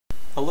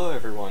Hello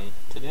everyone,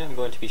 today I'm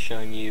going to be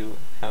showing you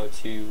how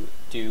to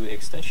do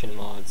extension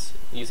mods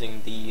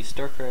using the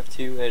StarCraft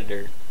II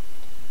Editor.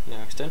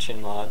 Now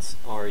extension mods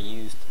are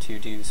used to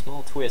do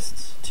small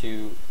twists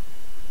to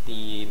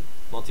the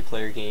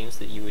multiplayer games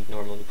that you would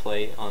normally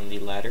play on the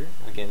ladder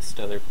against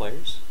other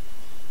players.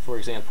 For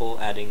example,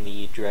 adding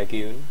the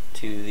Dragoon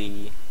to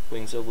the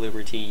Wings of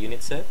Liberty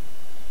unit set,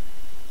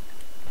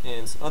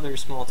 and other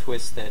small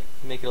twists that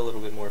make it a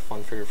little bit more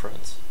fun for your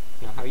friends.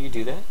 Now how you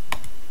do that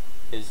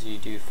is you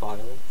do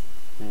File,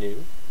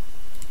 New,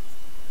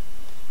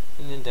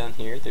 and then down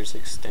here there's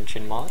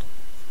Extension Mod,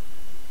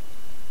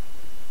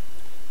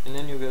 and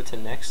then you'll go to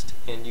Next,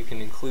 and you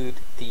can include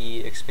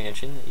the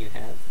expansion that you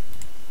have.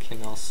 You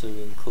can also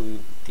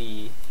include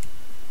the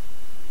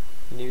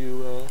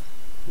new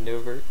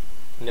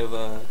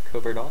Nova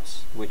Covert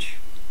Ops, which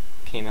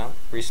came out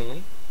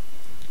recently,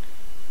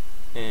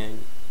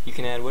 and you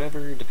can add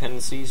whatever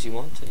dependencies you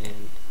want,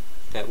 and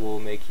that will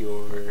make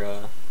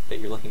your that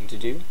you're looking to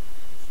do.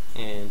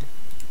 And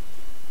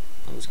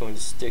I'm just going to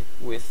stick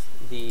with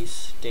the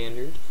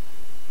standard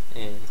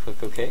and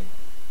click OK.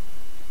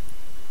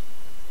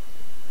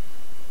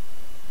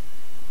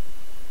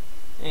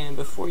 And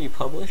before you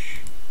publish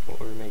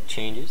or make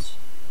changes,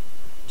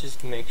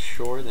 just make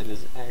sure that it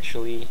is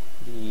actually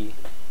the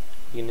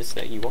units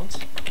that you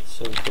want.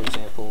 So for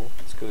example,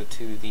 let's go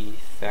to the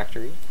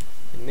factory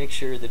and make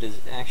sure that it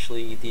is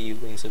actually the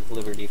Wings of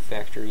Liberty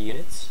factory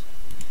units,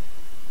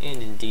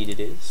 and indeed it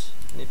is.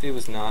 And if it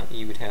was not,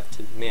 you would have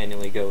to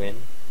manually go in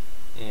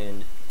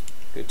and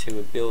go to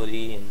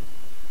Ability and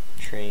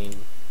Train,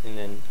 and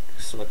then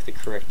select the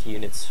correct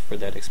units for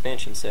that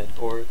expansion set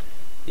or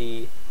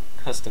the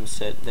custom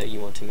set that you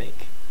want to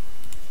make.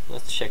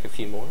 Let's check a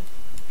few more.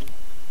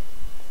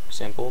 For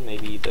example,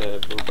 maybe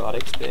the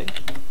Robotics Bay.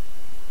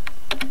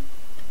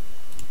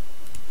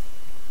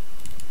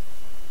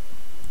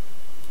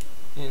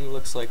 And it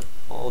looks like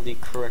all the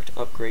correct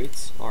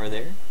upgrades are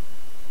there.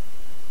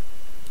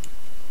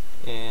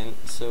 And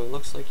so it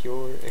looks like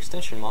your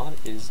extension mod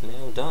is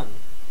now done.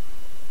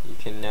 You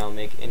can now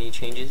make any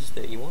changes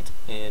that you want,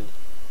 and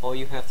all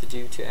you have to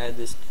do to add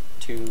this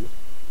to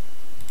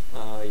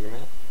your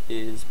map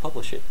is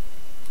publish it.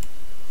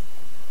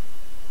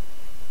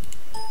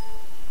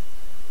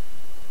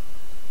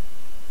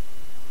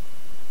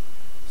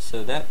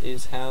 So that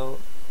is how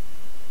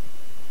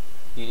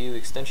you do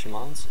extension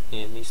mods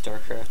in the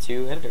StarCraft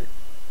II Editor.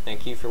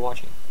 Thank you for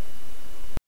watching.